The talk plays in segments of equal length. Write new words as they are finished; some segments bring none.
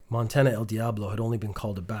Montana El Diablo had only been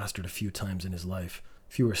called a bastard a few times in his life.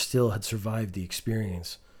 Fewer still had survived the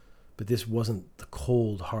experience. But this wasn't the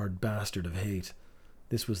cold, hard bastard of hate.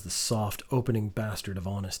 This was the soft, opening bastard of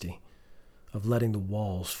honesty, of letting the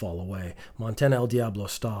walls fall away. Montana El Diablo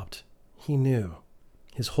stopped. He knew.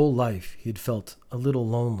 His whole life he had felt a little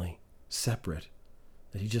lonely, separate,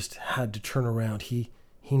 that he just had to turn around. He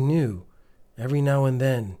knew. Every now and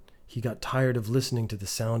then he got tired of listening to the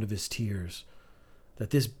sound of his tears, that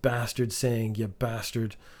this bastard saying, "You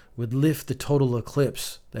bastard," would lift the total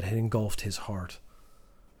eclipse that had engulfed his heart.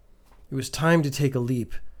 It was time to take a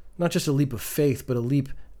leap, not just a leap of faith, but a leap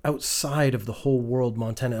outside of the whole world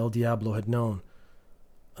Montana El Diablo had known.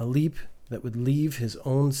 A leap that would leave his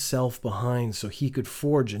own self behind so he could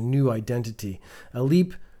forge a new identity. A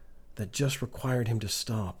leap that just required him to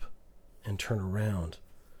stop and turn around.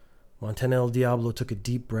 Montana El Diablo took a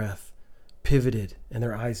deep breath, pivoted, and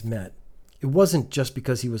their eyes met. It wasn't just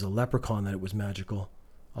because he was a leprechaun that it was magical,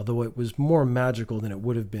 although it was more magical than it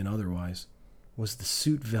would have been otherwise. Was the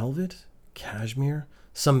suit velvet? Cashmere?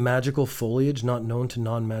 Some magical foliage not known to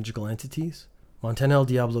non-magical entities? Montana El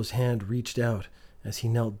Diablo's hand reached out as he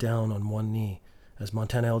knelt down on one knee. As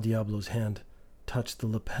Montana El Diablo's hand touched the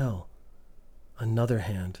lapel, another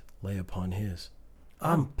hand lay upon his.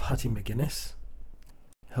 "I'm Patty McGinnis."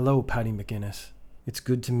 "Hello, Patty McGinnis. It's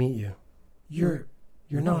good to meet you."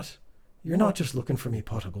 You're not just looking for me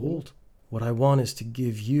pot of gold. What I want is to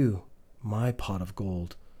give you my pot of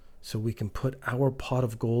gold, so we can put our pot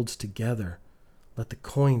of golds together. Let the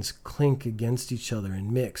coins clink against each other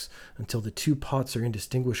and mix until the two pots are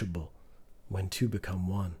indistinguishable, when two become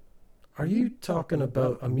one. Are you talking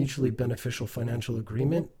about a mutually beneficial financial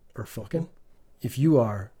agreement, or fucking? If you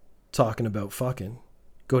are talking about fucking,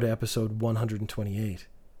 go to episode 128.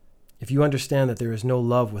 If you understand that there is no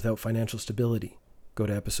love without financial stability, go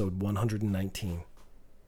to episode 119.